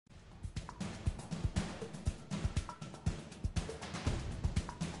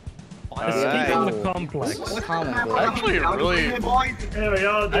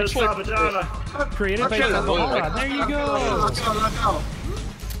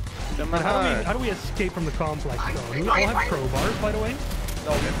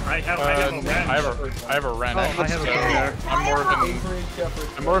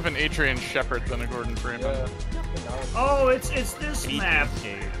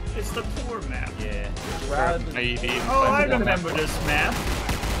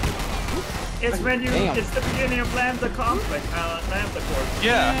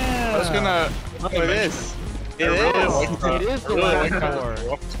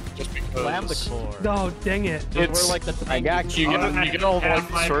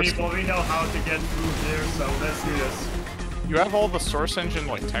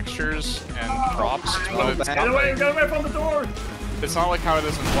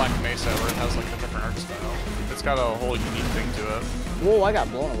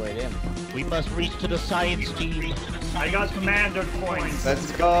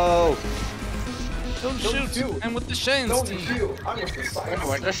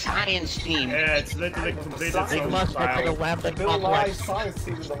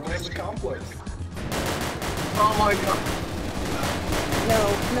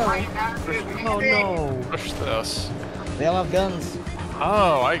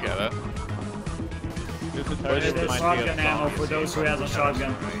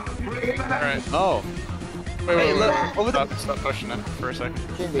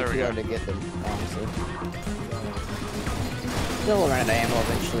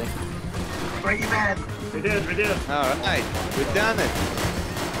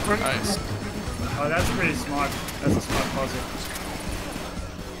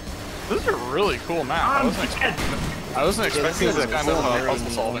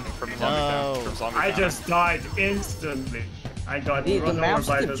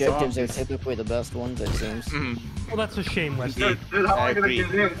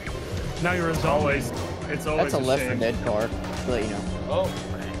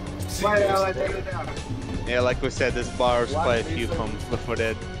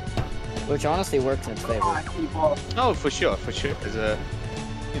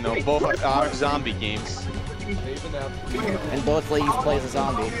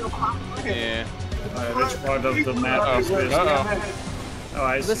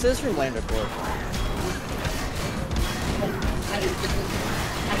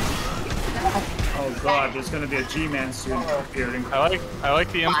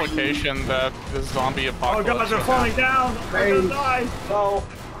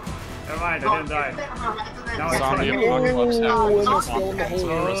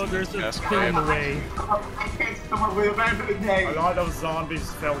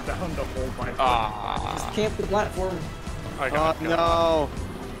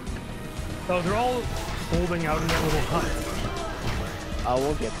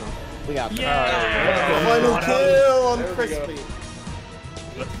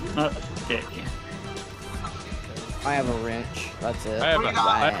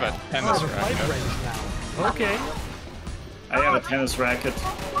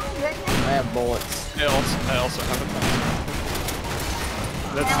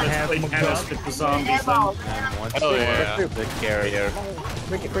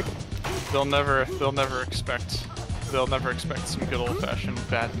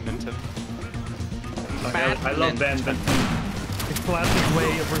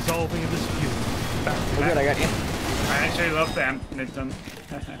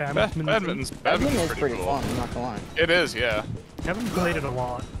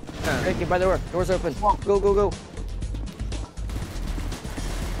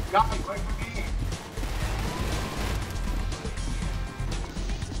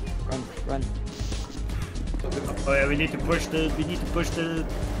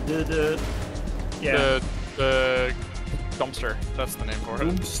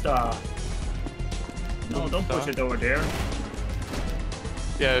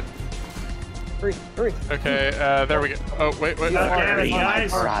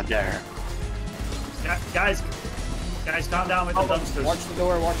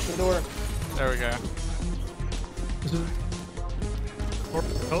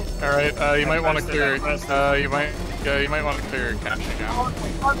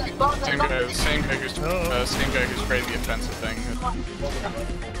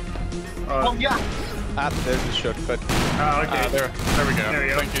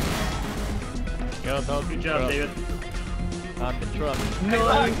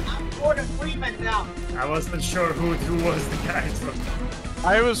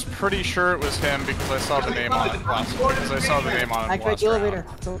I was pretty sure it was him because I saw the name on it last. Because I saw the name on it Activate last the round. elevator.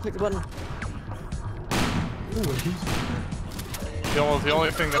 Someone click the button. The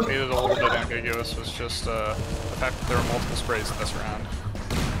only thing that made it a little bit ambiguous was just the fact that there were multiple sprays in this round.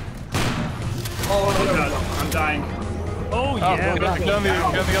 Oh god, I'm dying. Oh yeah. Get on the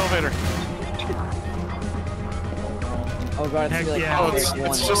elevator. Oh god, it's like yeah.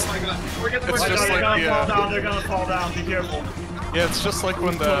 It's just like They're gonna fall down, they're gonna fall down, be careful. Yeah, it's just like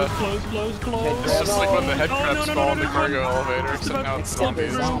when the it's just like when the head crabs fall in the cargo elevator, except now it's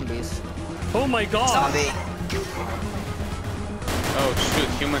zombies. Oh my god! Oh shoot,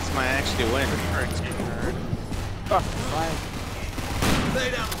 humans might actually win.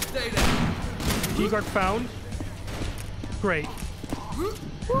 Stay down. Keycard found. Great. Ooh,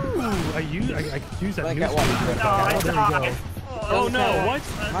 I could use that. Like There that one. we go. Oh no! What?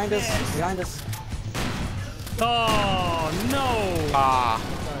 Behind us. Behind us. Oh no! Ah,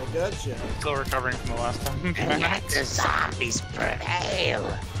 Gotcha. still recovering from the last time. Let the zombies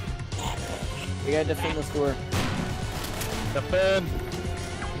prevail. We gotta defend this door. Defend.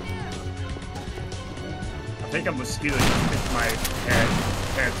 I think a mosquito just hit my head.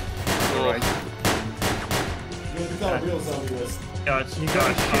 Right. You're not a real zombie list. Yeah, it's You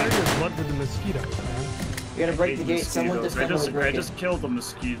gotta share your blood with the mosquitoes, man. We gotta break the gate. Someone mosquitoes. defend the I gate. just killed a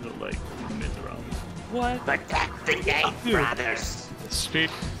mosquito like mid-round. What? Protect the gate, Dude. brothers. Speak.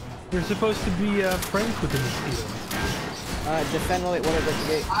 You're supposed to be friends with the mosquitoes. Defend while we break the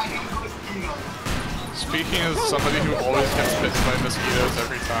gate. Speaking as somebody who always gets bitten by mosquitoes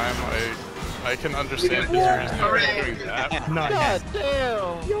every time, I can understand his reason for doing that. Nice.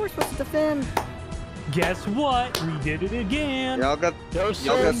 damn! You were supposed to defend. Guess what? We did it again. Y'all got There's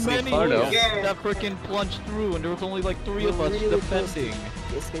y'all so got many photo. that freaking plunged through, and there was only like 3 of us Really defending.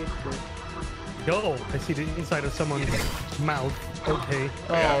 Escape. Oh, I see the inside of someone's mouth. Okay.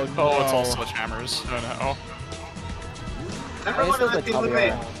 Yeah. Oh, Oh, it's all no. sledgehammers. Oh no. This was a W.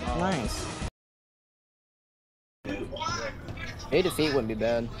 Nice. A defeat wouldn't be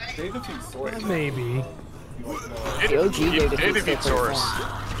bad. Maybe. Data beat source.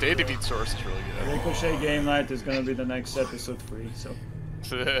 Data beat source is really Ricochet Game Night is gonna be the next episode 3, so.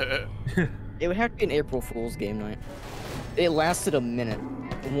 good. It would have to be an April Fool's game night. It lasted a minute.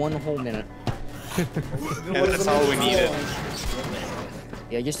 1 whole minute. Yeah, that's all we needed.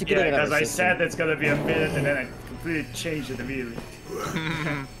 Yeah, just to get Yeah, it out of because the I system. said it's gonna be a minute and then I completely changed it immediately.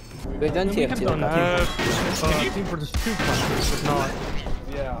 We've done We have TF2. done a couple. Team for the 2 classes, but not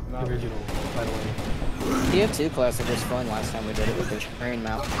Yeah, the original, by the way. TF2 Classic was fun last time we did it with the train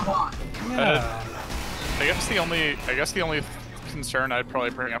map. Yeah. I guess the only concern I'd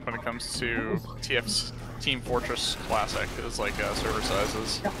probably bring up when it comes to TF's Team Fortress Classic is like server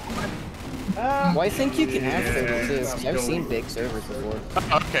sizes. Well, I think you can have 32, 'cause I've seen big servers before.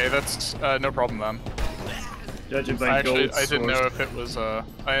 Okay, that's no problem then. Judging by gold I didn't know source. if it was I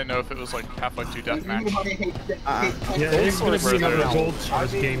didn't know if it was like Half-Life 2 Deathmatch. Yeah, it's gonna be another Source. Gold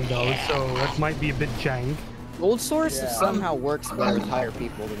Source game though, so that might be a bit jank. Gold Source somehow works better with higher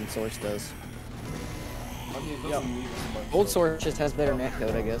people than Source does. Gold Source just has better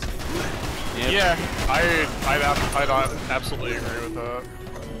netcode, I guess. Yeah, I'd absolutely agree with that.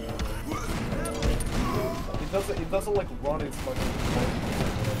 It doesn't like run its fucking.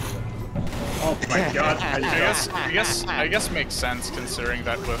 Oh my god, I guess makes sense considering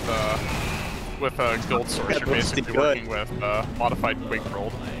that with Gold Source you're basically working with modified quick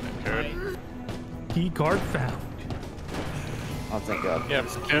roll code. Key card found. Oh, thank God. Yeah,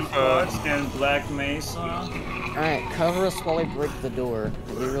 and Black Mesa. Alright, cover us while we break the door.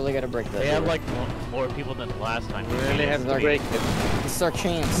 We really gotta break that They door. have like more people than last time. We really have to break it. This is our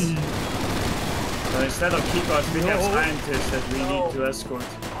chance. So instead of keycards, we have scientists that we need to escort.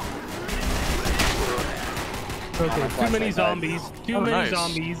 Okay, too many zombies. Too many nice.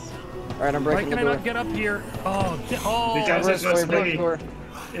 zombies. Alright, I'm Why breaking can I the door. not get up here? Oh, Because Cover it us while was we break me. the door.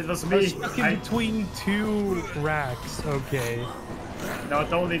 It was I me. was stuck in between 2 racks. Okay.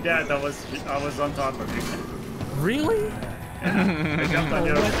 Not only that, I was on top of you. Really? I jumped on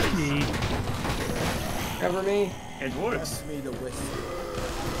your Lucky. Cover me. It works. Me the West.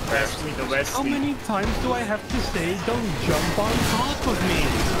 Pass me the West. How many times do I have to say, don't jump on top of me?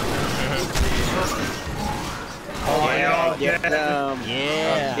 Oh yeah, Get them!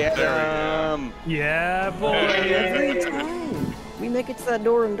 Yeah. Get them! Yeah, boy. Every time. We make it to that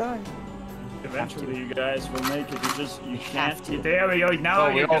door and die. Eventually, you guys will make it. You can't. have to. There we go. Now Oh,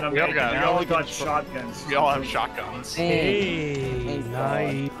 you're we all- gonna we all make it. got- we Now all we got got- shotguns. We all have shotguns. Hey, Thank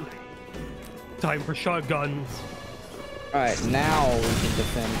nice. Time for shotguns. Alright, now we can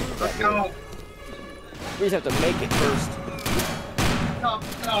defend that door. We just have to make it first. Don't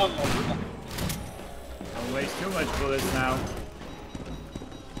waste too much bullets now.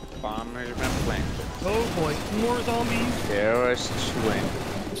 Bombers been planted. Oh boy, more zombies. Terrorists win.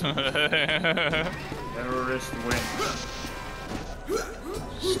 Terrorist win.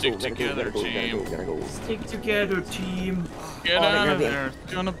 Stick together, team. Stick together, team. Get out of there.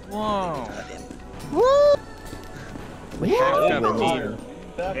 It's gonna blow. Woo! We have to Yeah, win team. here.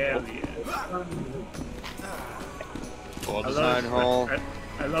 Hell yeah. Well, I design hall.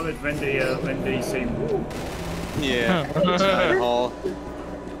 love it when they say woo. Yeah, design hall.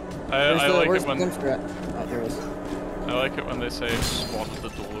 I like it when Oh, there is. I like it when they say swap the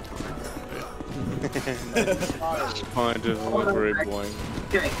delivery. Find delivery boy.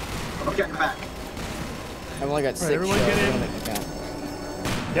 Okay, I'm getting back. I've only got 6 everyone shells. get in. I'm gonna make it count.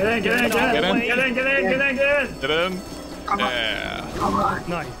 Get in. Get in. Yeah. Come on.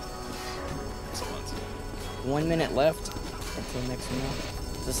 Nice. Excellent. 1 minute left until next round.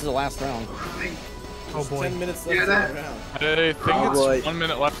 This is the last round. Oh boy. 10 minutes left Yeah, in that- the round. I think it's boy. 1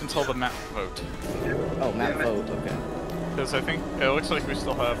 minute left until the map vote. Oh, map vote. Okay. Because I think it looks like we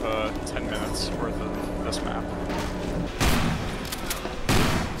still have 10 minutes worth of this map.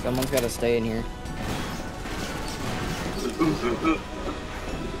 Someone's got to stay in here.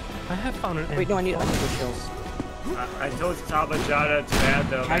 I have found an Wait, no, I need other shells. I told Tabajara to add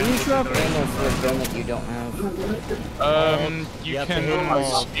the. How do you drop ammo for a gun that you don't have? You Yeah,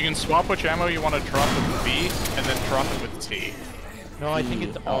 can swap which ammo you want to drop with B, and then drop it with T. No, I think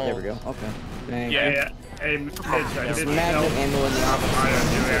it's Oh, all. there we go. Okay. Thank you. Yeah. Hey, Mitch, I There's didn't magnum know. ammo in the office. I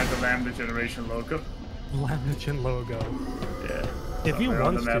do add the Lambdageneration logo. Lambdageneration logo. Yeah. If he Somewhere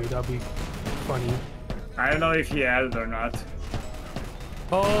on wants the to, map. that'd be funny. I don't know if he added or not.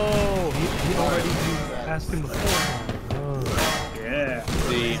 Oh, he already asked him before. Oh. Yeah.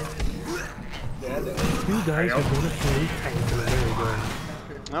 See, You guys are gonna play tank. There we go.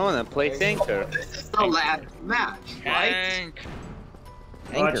 I wanna play tanker. It's the last match, right? Tank.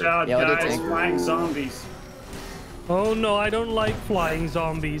 Watch Anchor. out, Yeah, I'll do guys! tanker. Flying zombies. Oh no, I don't like flying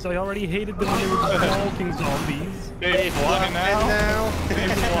zombies. I already hated them when they were stalking zombies. They flying now. They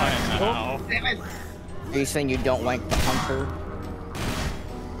flying now. Damn it. Are you saying you don't like the hunter?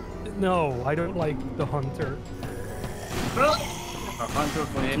 No, I don't like the hunter. A hunter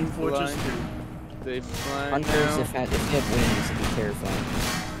from They Team Fortress fly. 2. They fly Hunters, now. if you have wings, it'd be terrifying.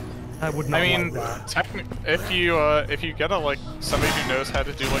 I would not I mean, like that. if you get a somebody who knows how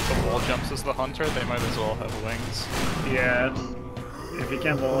to do like the wall jumps as the hunter, they might as well have wings. Yeah. If you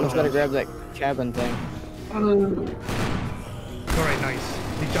can't wall Someone's gotta jump. grab that cabin thing. Alright, nice.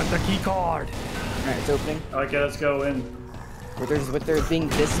 We got the key card. Alright, it's opening. Okay, let's go in. With there being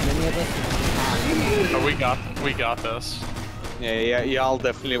this many of us. Oh, we got this. Yeah, y'all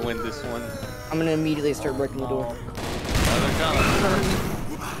definitely win this one. I'm gonna immediately start breaking the door.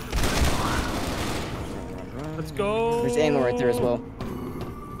 Let's go. There's ammo right there as well.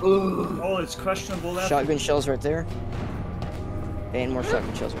 Oh, it's questionable left. Shotgun shells right there. And more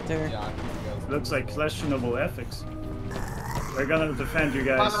shotgun shells right there. Looks like questionable ethics. We're gonna defend you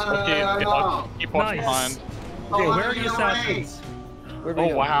guys. Okay, I'll keep walking Nice. behind. Okay, where are the assassins? Where we Oh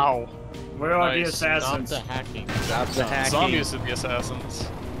go? wow. Where are the Nice. Stop assassins? the hacking. Stop the hacking. Zombies are the assassins.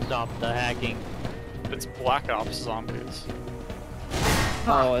 Stop the hacking. It's Black Ops zombies.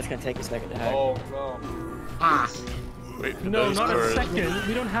 Oh, it's gonna take a second to hack. Oh, no. Wait for No, those not a doors. second.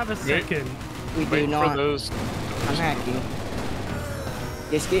 We don't have a second. We do Wait for not. those. I'm hacking.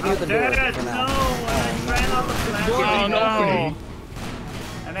 Just get near the door Dead! for No! now. I ran out the flashlight. Oh no!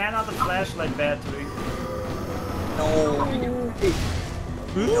 I ran out the flashlight battery. No.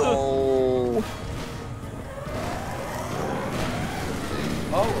 No.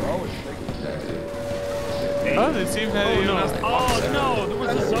 Oh, we're always taking that. Oh, they seem to Oh no! Oh no! There was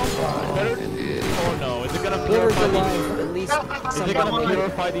a zombie. Oh no, is it gonna Whoever's purify the, alive, at least is it gonna somebody.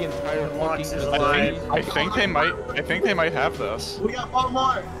 purify the entire Fox fucking is facility? alive. I think they might have this. We got one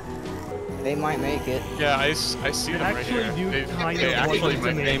more. They might make it. Yeah, I see them right Actually, here. do They kind of actually want them to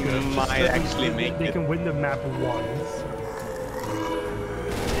might make make it. it. just might so actually make they it. can win the map once.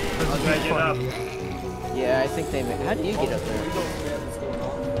 I'll drag it up. Yeah, I think they may. How do you get up there?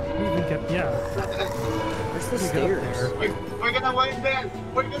 We even get Where's the we get up stairs? there. We're gonna win this.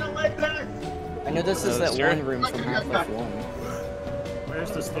 We're gonna win this. I know this is that Stairs? one room from Half-Life 1.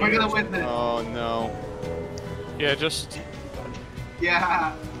 Where's the We're gonna stairs? win this. Oh no. Yeah, just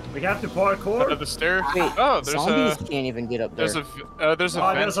Yeah. We have to parkour? the stair. Wait, Oh, there's zombies a can't even get up there. there's a Oh, vent there's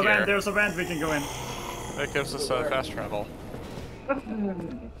a vent. here There's a vent. We can go in. that gives us fast travel. Oh,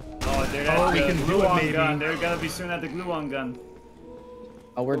 they're Oh, at we the can do it, glue-on maybe. gun. They're gonna be soon at the glue-on gun.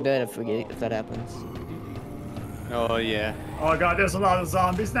 Oh, we're dead if that happens. Oh yeah. Oh god, there's a lot of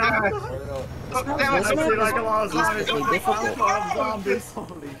zombies now. I see like a lot of zombies. A lot of zombies.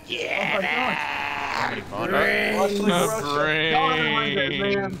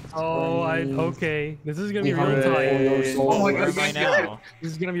 Oh, okay. This is gonna be real tight. Oh my god, By now.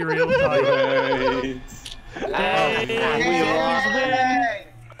 This is gonna be real tight.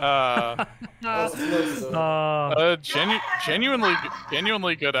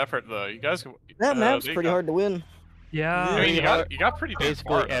 Genuinely good effort though. You guys. That map's pretty hard to win. Yeah. I mean, you got pretty good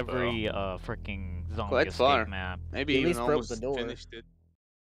Basically scores, every freaking zombie Quite far. escape map. Maybe At even least broke almost the door. finished it.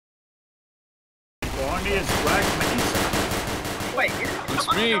 Barney is Black Mesa. Wait, It's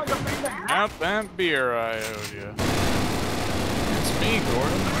me. Out that beer I owed you. It's me,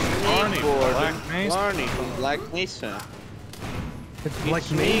 Gordon. Barney, Black Mesa. Barney from Black Mesa. It's like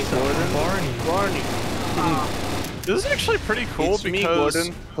me, Mesa, Gordon. Barney. Barney. This is actually pretty cool It's me, because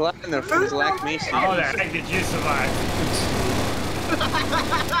Gordon. Planner from Black Mesa. How the heck did you survive?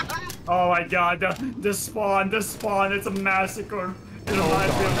 Oh my god, the spawn, it's a massacre. It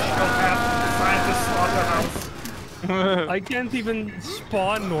reminds me of Scientist Slaughterhouse. I can't even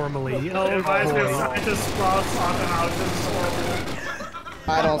spawn normally. It Oh reminds me of boy. Scientist Slaughterhouse. This is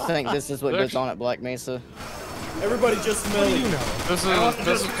horrible. I don't think this is what goes on at Black Mesa. Everybody just What do you melee. know?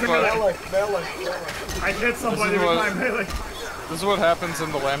 this is Melee. I hit somebody with my melee. this is what happens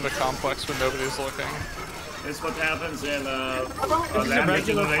in the Lambda complex when nobody's looking. It's what happens in This is a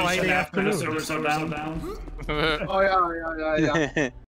regular Friday after the afternoon. servers are down. Oh yeah.